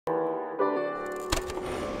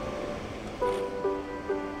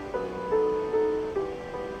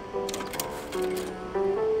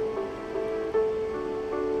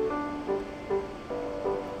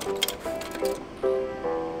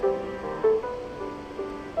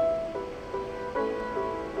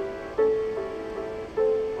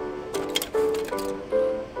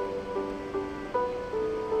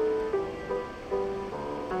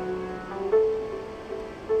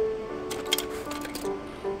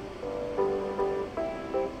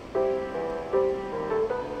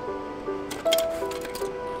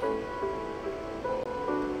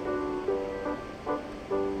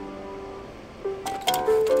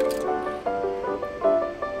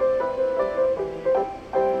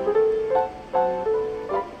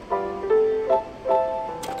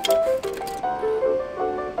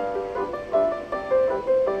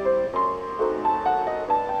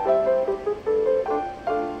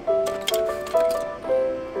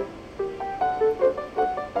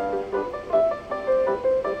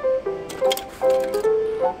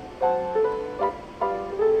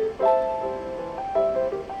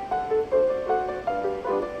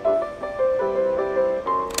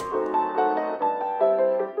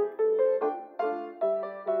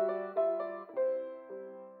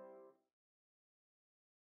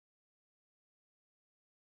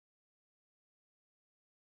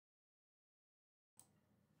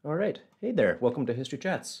All right. Hey there. Welcome to History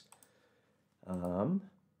Chats. Um,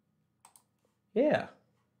 yeah.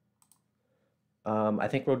 I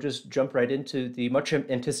think we'll just jump right into the much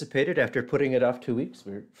anticipated after putting it off 2 weeks.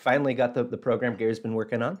 We finally got the program Gary's been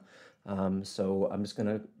working on. So I'm just going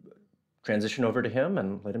to transition over to him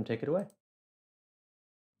and let him take it away.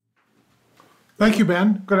 Thank you,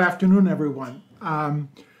 Ben. Good afternoon, everyone.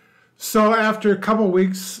 So after a couple of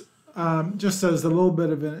weeks, just as a little bit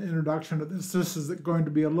of an introduction to this is going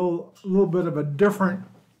to be a little bit of a different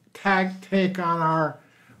take on our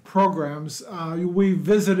programs. We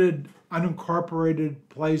visited unincorporated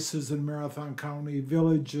places in Marathon County,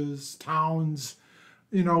 villages, towns.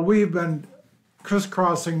 You know, we've been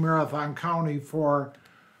crisscrossing Marathon County for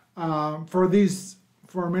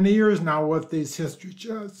many years now with these history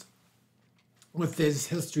chats.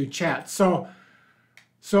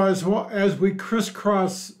 So as we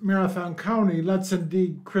crisscross Marathon County, let's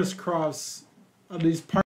indeed crisscross these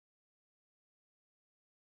parts.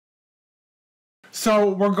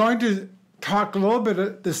 So we're going to talk a little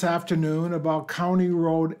bit this afternoon about County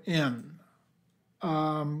Road N,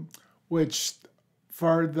 which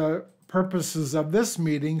for the purposes of this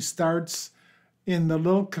meeting starts in the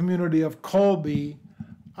little community of Colby,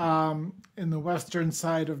 in the western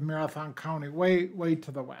side of Marathon County, way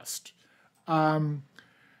to the west.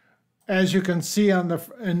 As you can see on the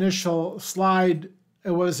initial slide,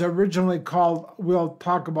 it was originally called, we'll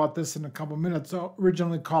talk about this in a couple minutes,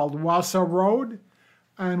 originally called Wausau Road,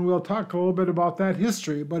 and we'll talk a little bit about that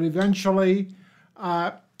history, but eventually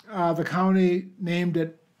the county named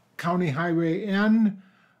it County Highway N,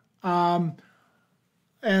 and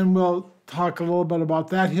we'll talk a little bit about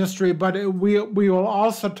that history, but we will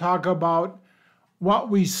also talk about what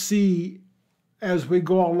we see as we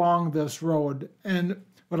go along this road.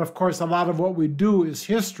 But of course, a lot of what we do is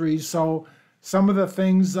history, so some of the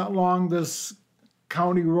things along this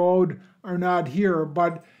county road are not here,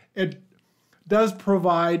 but it does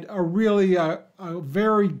provide a really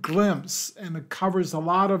very glimpse, and it covers a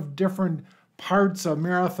lot of different parts of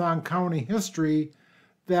Marathon County history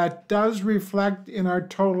that does reflect in our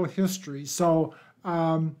total history. So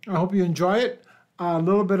I hope you enjoy it. A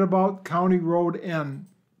little bit about County Road N.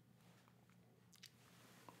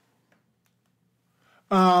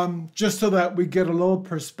 Just so that we get a little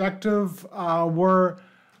perspective, we're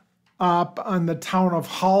up on the town of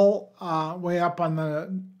Hull, way up on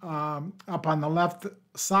the left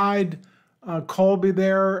side, Colby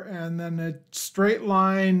there, and then a straight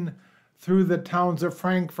line through the towns of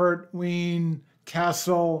Frankfort, Wien,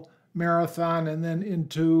 Kassel, Marathon, and then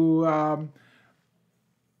into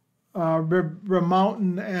Rib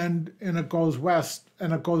Mountain, and it goes west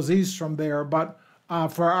and it goes east from there. But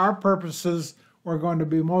for our purposes, we're going to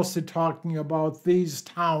be mostly talking about these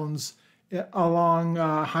towns along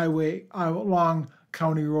along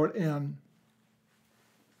County Road N.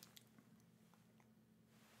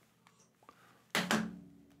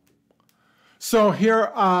 So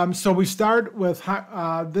here, so we start with,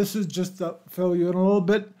 this is just to fill you in a little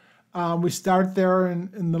bit. We start there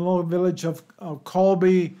in the little village of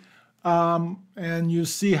Colby, and you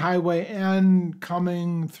see Highway N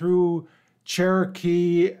coming through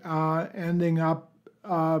Cherokee, ending up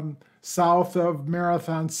south of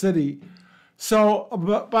Marathon City. So,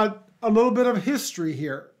 but a little bit of history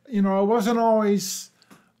here. You know, it wasn't always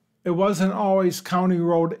County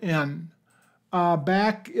Road N.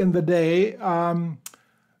 Back in the day, in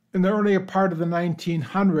the earlier part of the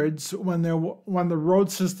 1900s, when the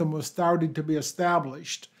road system was starting to be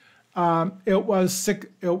established, it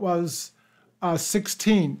was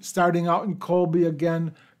 16, starting out in Colby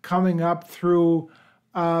again, coming up through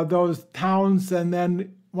those towns, and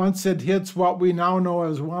then once it hits what we now know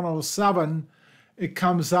as 107, it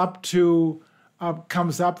comes up through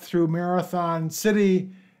Marathon City,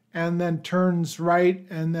 and then turns right,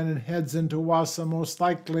 and then it heads into Wausau, most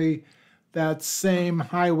likely that same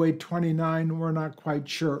Highway 29, we're not quite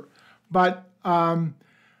sure. But it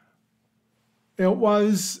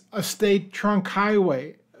was a state trunk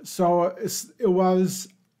highway, so it was,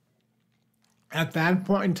 at that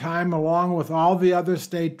point in time, along with all the other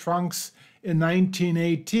state trunks in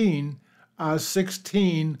 1918,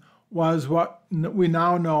 16 was what we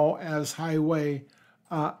now know as Highway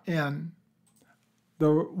N.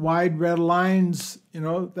 The wide red lines, you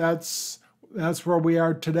know, that's where we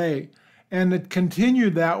are today. And it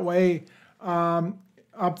continued that way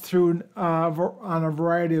up through, on a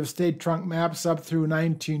variety of state trunk maps, up through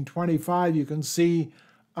 1925. You can see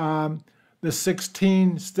the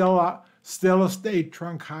 16 still a state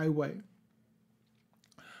trunk highway.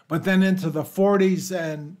 But then into the 40s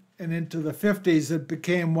and into the 50s, it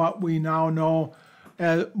became what we now know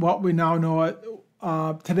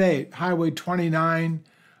today, Highway 29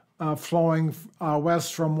 flowing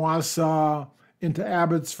west from Wausau into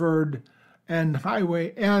Abbotsford, and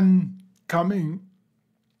Highway N coming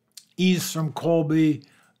east from Colby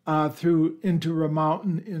through into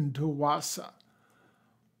Remountain into Wausau.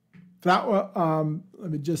 That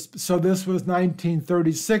was, so this was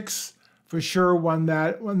 1936 for sure when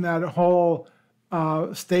that whole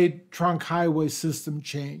state trunk highway system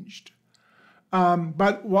changed.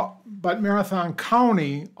 But Marathon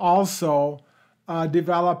County also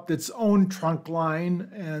developed its own trunk line,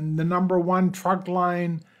 and the number one trunk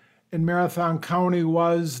line in Marathon County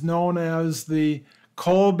was known as the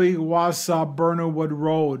Colby-Wausau-Bernerwood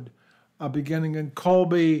Road, beginning in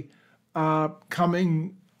Colby,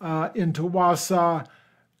 coming into Wausau,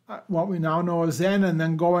 what we now know as N, and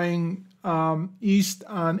then going east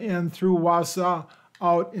on N through Wausau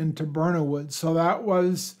out into Bernerwood. So that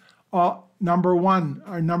was our number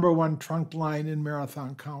one trunk line in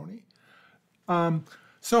Marathon County.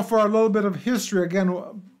 So for a little bit of history,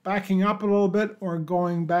 again, backing up a little bit, or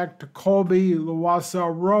going back to Colby, the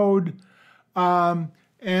Wausau Road,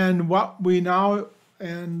 and what we now,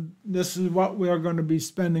 and this is what we are going to be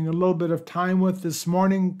spending a little bit of time with this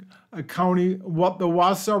morning, what the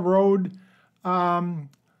Wausau Road and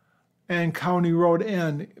County Road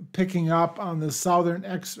N, picking up on the southern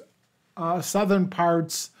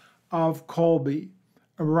parts of Colby,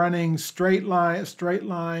 running straight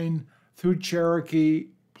line through Cherokee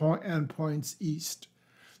and points east.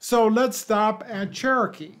 So let's stop at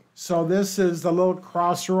Cherokee. So this is the little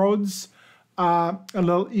crossroads, a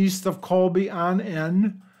little east of Colby on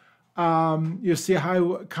N. You see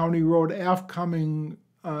County Road F coming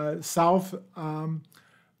south to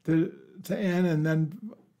N, and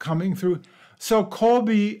then coming through. So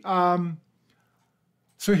Colby, so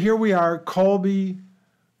here we are, Colby.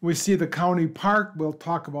 We see the county park. We'll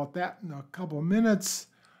talk about that in a couple of minutes.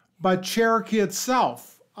 But Cherokee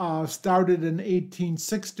itself started in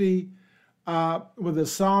 1860 with a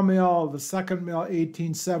sawmill, the second mill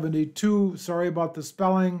 1872. Sorry about the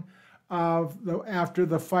spelling. After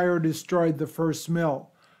the fire destroyed the first mill.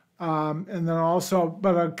 And then also,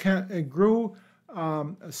 but it grew,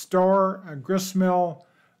 a store, a grist mill,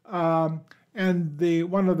 and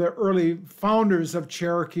one of the early founders of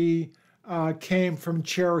Cherokee came from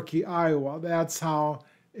Cherokee, Iowa. That's how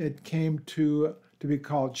it came to be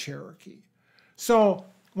called Cherokee. So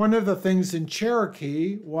one of the things in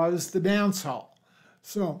Cherokee was the dance hall.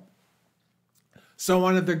 So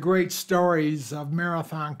one of the great stories of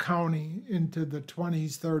Marathon County into the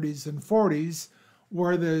 20s, 30s, and 40s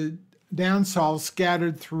were the dance halls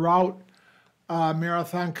scattered throughout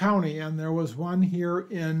Marathon County. And there was one here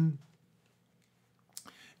in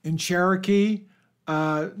Cherokee,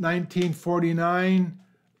 1949,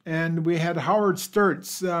 and we had Howard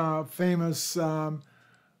Sturtz, famous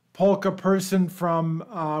polka person from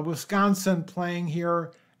Wisconsin, playing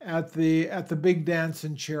here at the big dance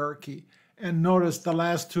in Cherokee. And notice the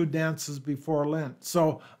last two dances before Lent.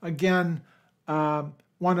 So again,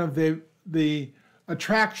 one of the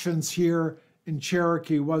attractions here in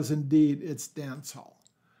Cherokee was indeed its dance hall.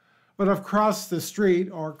 But across the street,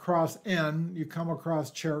 or across N, you come across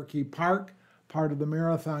Cherokee Park, part of the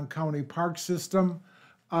Marathon County Park System,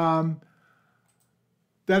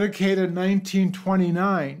 dedicated in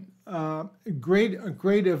 1929. A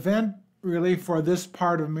great event, really, for this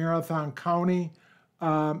part of Marathon County.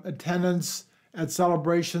 Attendance at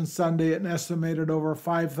Celebration Sunday, an estimated over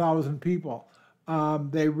 5,000 people.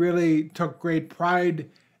 They really took great pride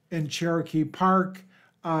in Cherokee Park.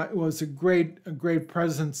 It was a great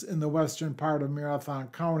presence in the western part of Marathon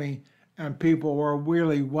County, and people were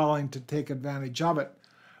really willing to take advantage of it.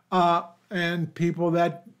 And people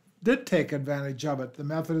that did take advantage of it, the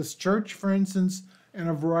Methodist Church, for instance, and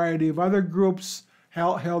a variety of other groups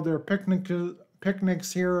held their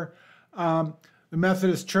picnics here. The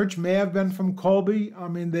Methodist Church may have been from Colby. I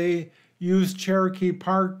mean, they used Cherokee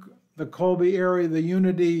Park, the Colby area, the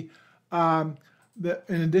Unity, in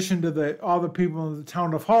addition to all the people in the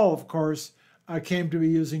town of Hull, of course, came to be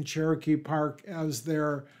using Cherokee Park as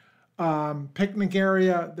their picnic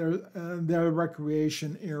area, their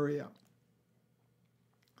recreation area.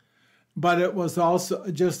 But it was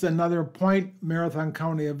also just another point, Marathon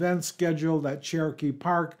County event scheduled at Cherokee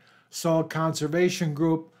Park. Soil Conservation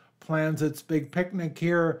Group plans its big picnic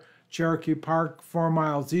here, Cherokee Park, 4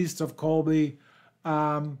 miles east of Colby.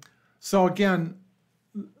 So again,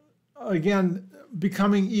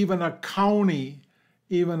 becoming even a county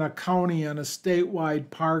and a statewide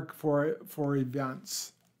park for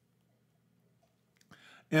events.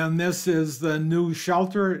 And this is the new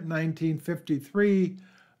shelter, 1953.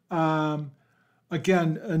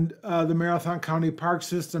 again, and the Marathon County Park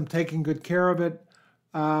System taking good care of it.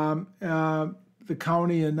 The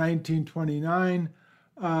county in 1929.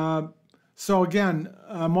 So again,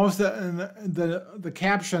 most of the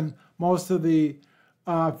caption, most of the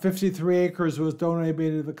 53 acres was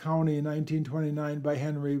donated to the county in 1929 by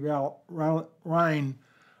Henry Rhine,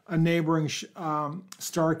 a neighboring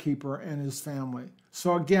storekeeper and his family.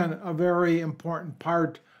 So again, a very important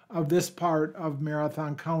part of this part of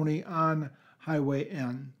Marathon County on Highway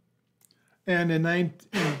N. And in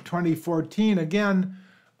 2014, again,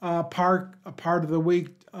 a park of the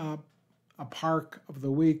week,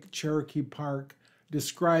 Cherokee Park,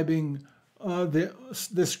 describing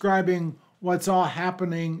what's all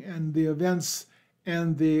happening and the events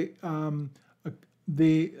and the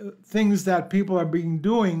things that people are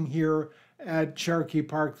doing here at Cherokee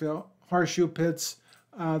Park, the horseshoe pits,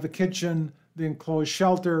 the kitchen, the enclosed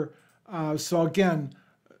shelter. So again,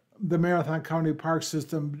 the Marathon County Park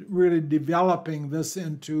System really developing this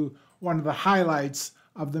into one of the highlights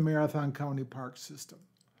of the Marathon County Park System.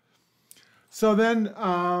 So then,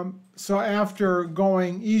 so after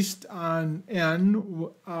going east on N,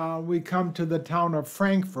 we come to the town of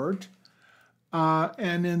Frankfort.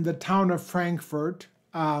 And in the town of Frankfort,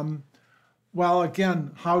 well,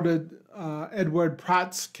 again, how did Edward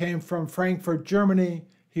Protz came from Frankfurt, Germany.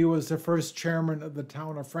 He was the first chairman of the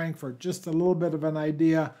town of Frankfort. Just a little bit of an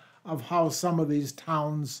idea of how some of these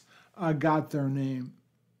towns got their name.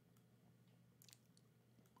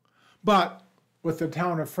 But with the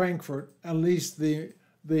town of Frankfort, at least the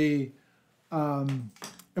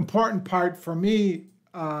important part for me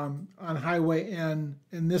on Highway N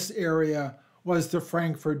in this area was the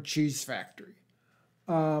Frankfort Cheese Factory.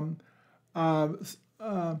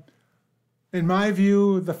 In my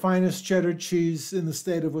view, the finest cheddar cheese in the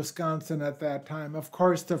state of Wisconsin at that time. Of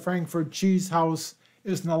course, the Frankfort Cheese House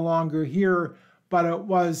is no longer here, but it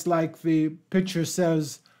was, like the picture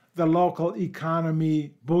says, the local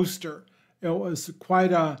economy booster. It was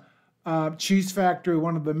quite a cheese factory,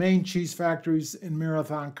 one of the main cheese factories in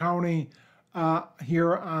Marathon County,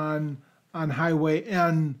 here on Highway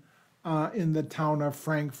N in the town of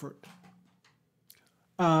Frankfort.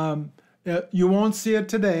 You won't see it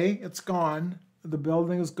today. It's gone. The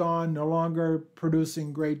building is gone, no longer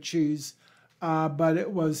producing great cheese, but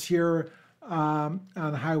it was here on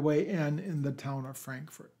Highway N in the town of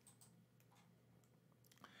Frankfort.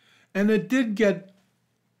 And it did get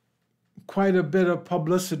quite a bit of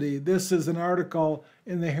publicity. This is an article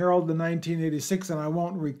in the Herald in 1986, and I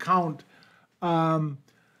won't recount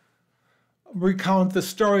the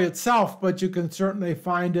story itself, but you can certainly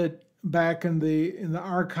find it back in the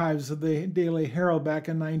archives of the Daily Herald back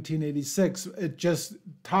in 1986. It just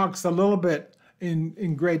talks a little bit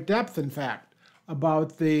in great depth, in fact,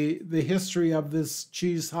 about the history of this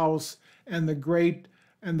cheese house and the great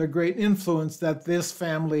influence that this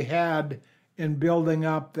family had in building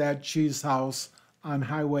up that cheese house on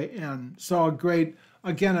Highway N. So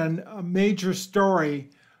a major story,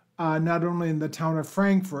 not only in the town of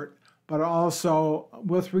Frankfort, but also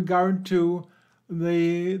with regard to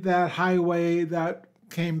that highway that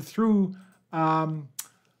came through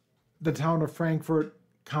the town of Frankfort,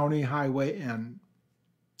 County Highway N.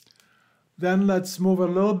 Then let's move a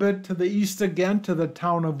little bit to the east again to the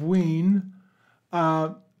town of Wien.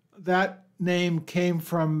 That name came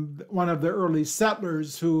from one of the early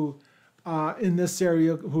settlers who, in this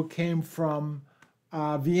area, who came from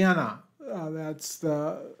Vienna.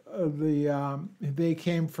 They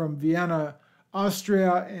came from Vienna,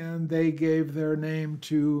 Austria, and they gave their name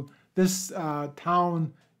to this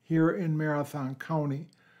town here in Marathon County.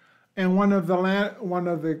 And one of the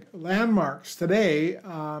landmarks today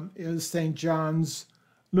is St. John's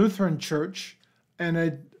Lutheran Church,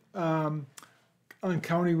 and on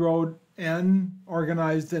County Road N,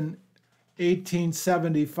 organized in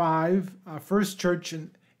 1875. First church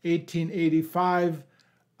in 1885.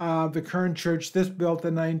 The current church, this built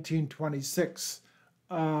in 1926.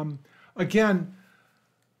 Again,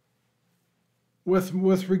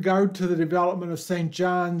 with regard to the development of St.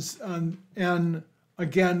 John's, and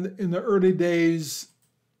again, in the early days,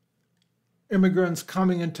 immigrants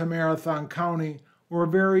coming into Marathon County were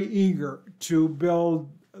very eager to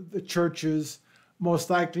build the churches, most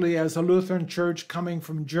likely as a Lutheran church coming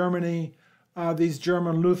from Germany. These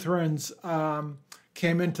German Lutherans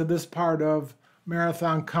came into this part of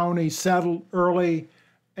Marathon County, settled early,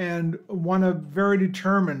 and very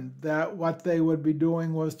determined that what they would be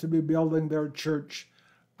doing was to be building their church.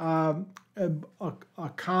 A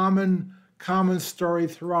common story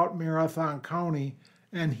throughout Marathon County,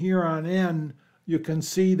 and here on in, you can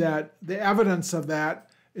see that the evidence of that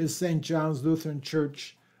is St. John's Lutheran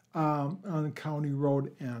Church on County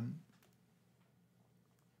Road N.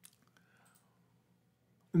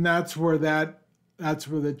 And that's where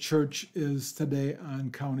the church is today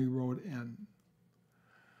on County Road N.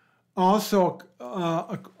 Also,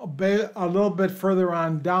 a little bit further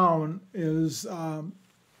on down is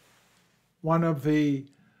one of the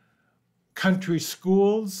country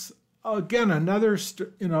schools. Again, another,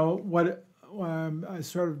 I'm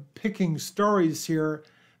sort of picking stories here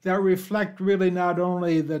that reflect really not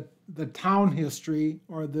only the town history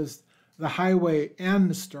or the Highway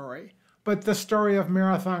N story, but the story of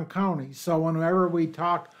Marathon County. So whenever we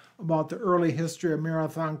talk about the early history of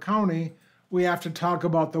Marathon County, we have to talk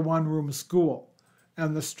about the one-room school.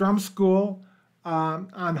 And the Strum School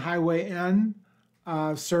on Highway N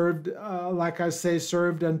served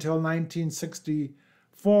until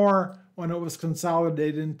 1964, when it was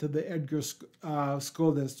consolidated into the Edgar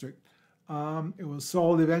School District. It was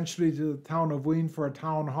sold eventually to the town of Wayne for a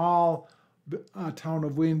town hall. Town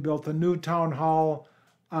of Wayne built a new town hall,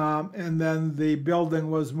 and then the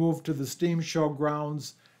building was moved to the steam show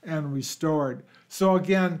grounds and restored. So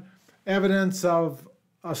again, evidence of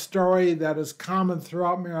a story that is common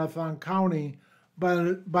throughout Marathon County,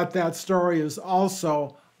 but that story is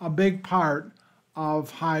also a big part of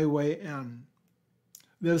Highway N.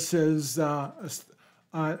 This is a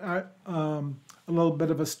little bit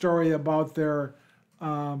of a story about their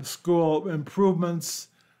school improvements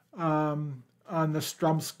on the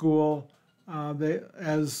Strum School. Of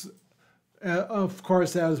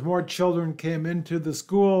course, as more children came into the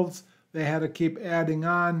schools, they had to keep adding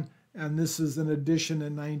on, and this is an addition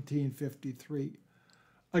in 1953.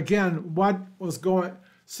 Again,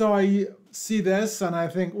 so I see this and I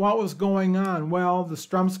think, what was going on? Well, the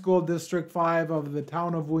Strum School District 5 of the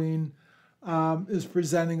town of Wayne is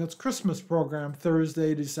presenting its Christmas program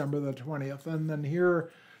Thursday, December the 20th. And then here,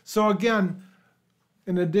 so again,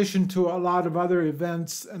 in addition to a lot of other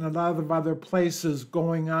events and a lot of other places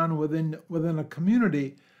going on within a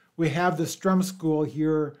community, we have the Strum School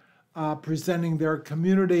here presenting their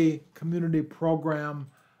community program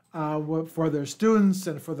for their students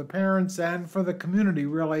and for the parents and for the community,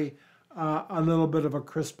 really a little bit of a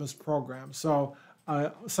Christmas program. So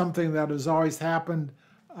something that has always happened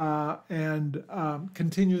and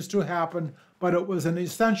continues to happen, but it was an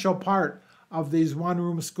essential part of these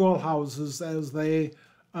one-room schoolhouses as they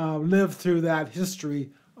lived through that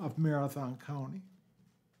history of Marathon County.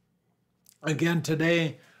 Again,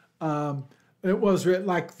 today, it was,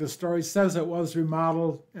 like the story says, it was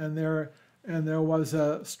remodeled, and there was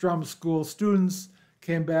a Strum School students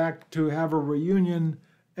came back to have a reunion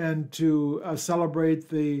and to celebrate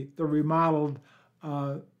the remodeled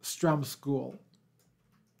Strum School.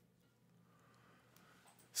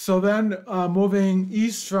 So then, moving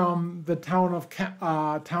east from the town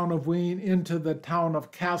of Wayne into the town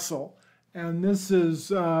of Castle, and this is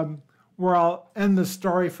where I'll end the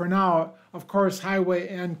story for now. Of course, Highway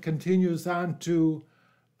N continues on to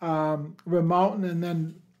Rim Mountain and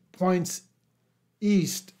then points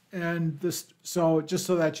east. And so just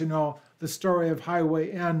so that you know, the story of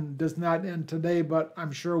Highway N does not end today, but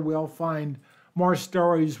I'm sure we'll find more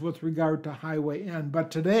stories with regard to Highway N. But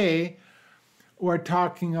today, we're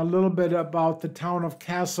talking a little bit about the town of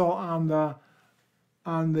Castle on the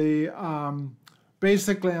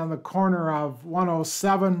basically on the corner of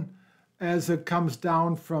 107 as it comes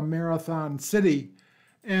down from Marathon City.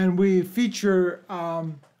 And we feature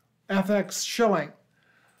FX Schilling.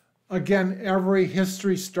 Again, every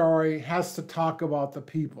history story has to talk about the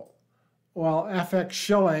people. Well, FX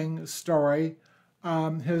Schilling's story,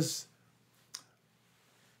 his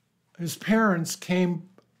parents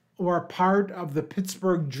were part of the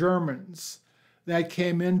Pittsburgh Germans that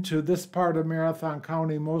came into this part of Marathon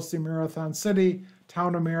County, mostly Marathon City,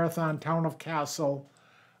 town of Marathon, town of Castle.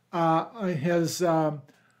 So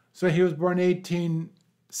he was born in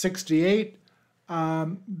 1868,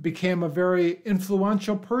 became a very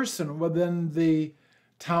influential person within the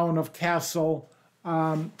town of Castle,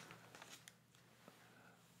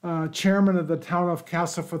 chairman of the town of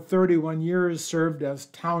Castle for 31 years, served as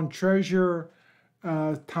town treasurer,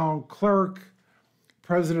 town clerk,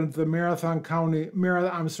 president of the Marathon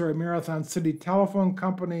City Telephone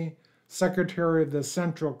Company, secretary of the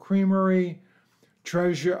Central Creamery,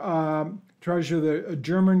 treasurer of the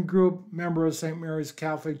German group, member of St. Mary's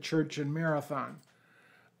Catholic Church in Marathon.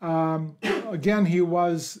 Again, he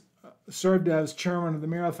served as chairman of the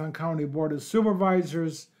Marathon County Board of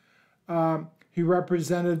Supervisors. He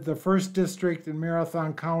represented the 1st District in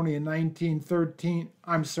Marathon County in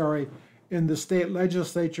in the state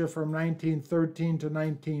legislature from 1913 to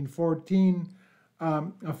 1914,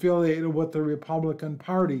 affiliated with the Republican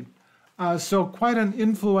Party. So quite an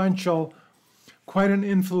influential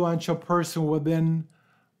person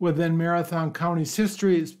within Marathon County's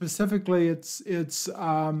history, specifically its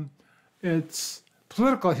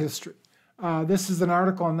political history. This is an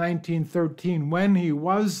article in 1913 when he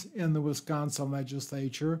was in the Wisconsin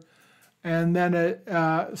legislature, and then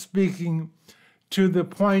speaking to the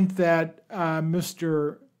point that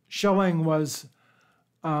Mr. Schilling was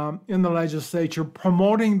in the legislature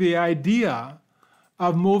promoting the idea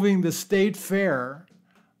of moving the state fair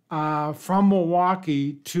from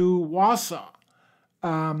Milwaukee to Wausau.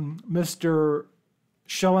 Mr.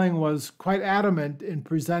 Schilling was quite adamant in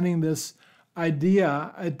presenting this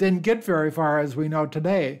idea. It didn't get very far, as we know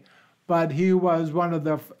today, but he was one of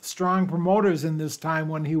the strong promoters in this time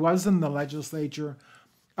when he was in the legislature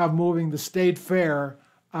of moving the state fair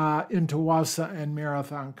into Wausau and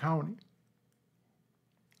Marathon County.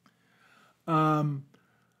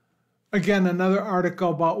 Again, another article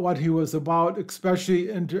about what he was about,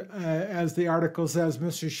 especially as the article says,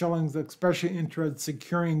 Mr. Schilling's especially interested in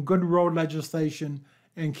securing good road legislation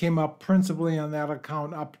and came up principally on that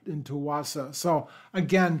account up into Wausau. So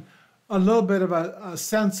again, a little bit of a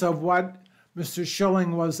sense of what Mr.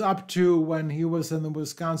 Schilling was up to when he was in the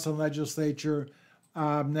Wisconsin legislature,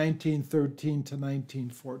 1913 to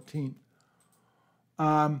 1914.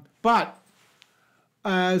 But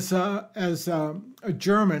as a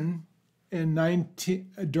German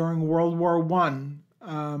during World War I,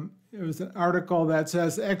 it was an article that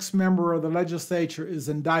says ex-member of the legislature is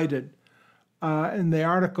indicted. And the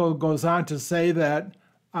article goes on to say that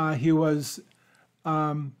he was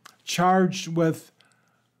charged with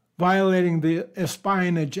violating the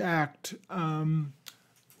Espionage Act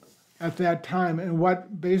at that time. And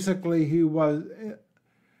what basically he was,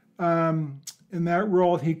 in that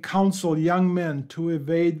role, he counseled young men to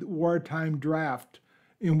evade wartime draft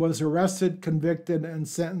and was arrested, convicted, and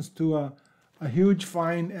sentenced to a huge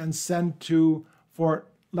fine and sent to Fort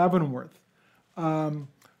Leavenworth.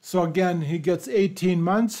 So again, he gets 18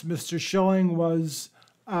 months. Mr. Schilling was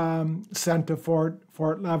sent to Fort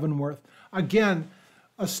Leavenworth. Again,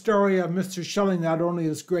 a story of Mr. Schilling, not only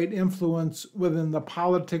his great influence within the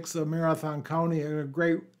politics of Marathon County and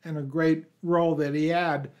a great role that he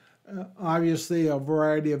had, obviously a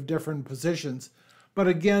variety of different positions, but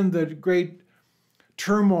again, the great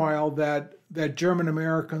turmoil that German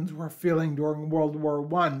Americans were feeling during World War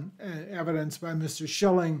I, evidenced by Mr.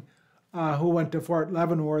 Schilling, who went to Fort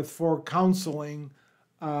Leavenworth for counseling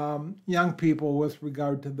young people with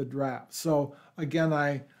regard to the draft. So again,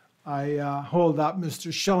 I hold up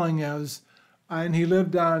Mr. Schilling as, and he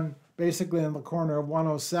lived basically on the corner of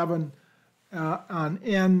 107 on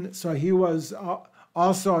N. So he was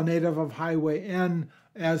also a native of Highway N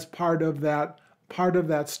as part of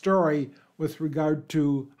that story with regard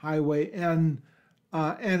to Highway N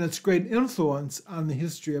and its great influence on the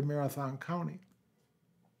history of Marathon County.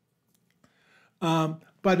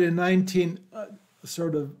 But in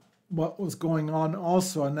sort of what was going on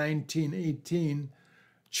also in 1918,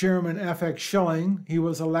 Chairman F.X. Schilling, he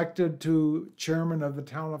was elected to chairman of the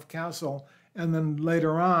town of Castle, and then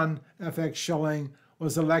later on, F.X. Schilling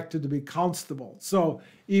was elected to be constable. So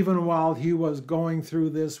even while he was going through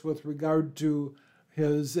this with regard to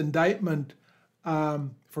his indictment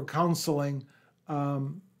for counseling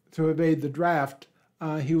to evade the draft,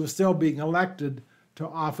 he was still being elected to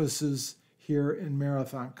offices here in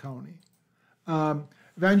Marathon County.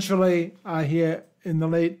 Eventually, in the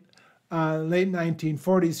late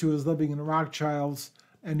 1940s, he was living in Rockchilds,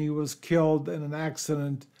 and he was killed in an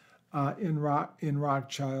accident in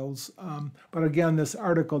Rockchilds. But again, this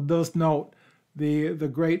article does note the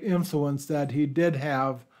great influence that he did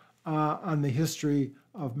have on the history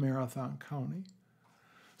of Marathon County.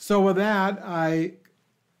 So with that,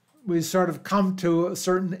 we sort of come to a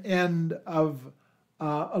certain end of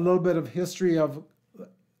a little bit of history of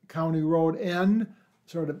County Road N,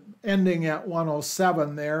 sort of ending at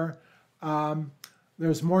 107 there.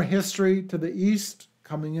 There's more history to the east,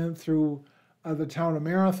 coming in through the town of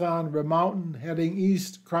Marathon, Rib Mountain, heading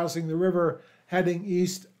east, crossing the river, heading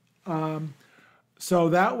east. So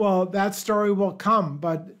that story will come,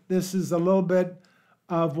 but this is a little bit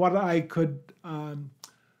of what I could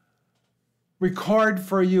record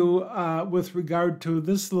for you with regard to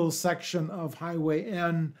this little section of Highway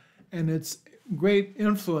N and its great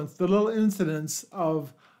influence, the little incidents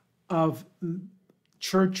of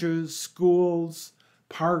churches, schools,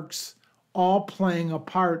 parks, all playing a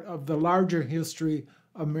part of the larger history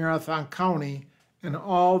of Marathon County, and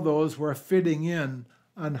all those were fitting in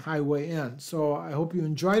on Highway N. So I hope you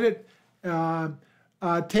enjoyed it.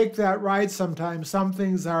 Take that ride sometime. Some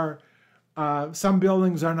buildings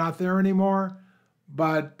are not there anymore,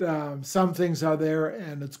 but some things are there,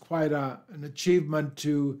 and it's quite an achievement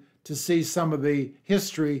to see some of the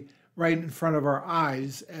history right in front of our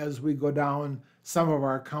eyes as we go down some of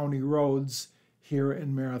our county roads here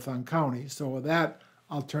in Marathon County. So with that,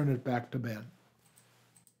 I'll turn it back to Ben.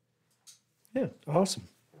 Yeah, awesome.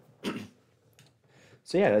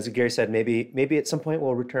 So yeah, as Gary said, maybe at some point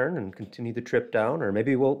we'll return and continue the trip down, or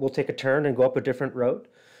maybe we'll take a turn and go up a different road.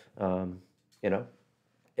 You know,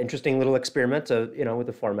 interesting little experiment, with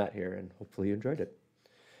the format here, and hopefully you enjoyed it.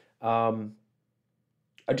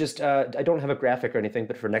 I don't have a graphic or anything,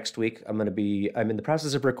 but for next week, I'm in the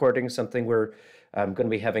process of recording something where I'm going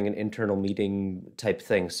to be having an internal meeting type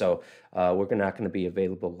thing. So we're not going to be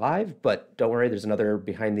available live, but don't worry, there's another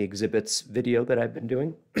behind the exhibits video that I've been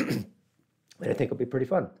doing, and I think it'll be pretty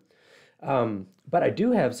fun. But I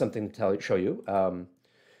do have something to show you.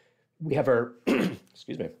 We have our,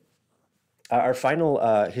 excuse me, our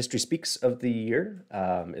final History Speaks of the year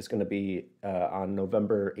is going to be on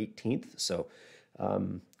November 18th. So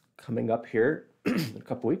coming up here in a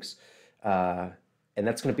couple weeks. And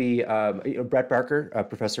that's going to be Brett Barker,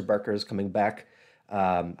 Professor Barker is coming back.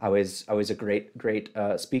 Always a great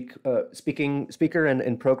speaker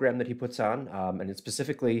and program that he puts on. And it's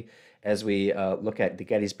specifically as we look at the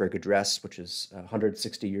Gettysburg Address, which is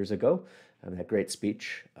 160 years ago, that great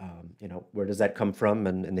speech. Where does that come from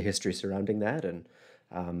and the history surrounding that? And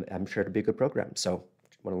I'm sure it'll be a good program. So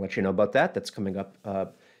I want to let you know about that. That's coming up.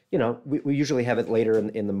 We usually have it later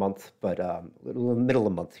in the month, but middle of the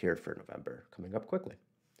month here for November, coming up quickly.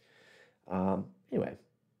 Anyway,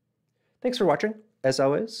 thanks for watching, as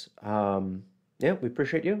always. We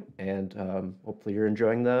appreciate you, and hopefully you're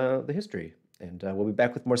enjoying the history. And we'll be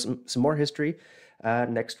back with some more history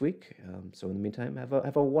next week. So in the meantime,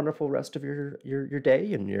 have a wonderful rest of your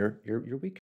day and your week.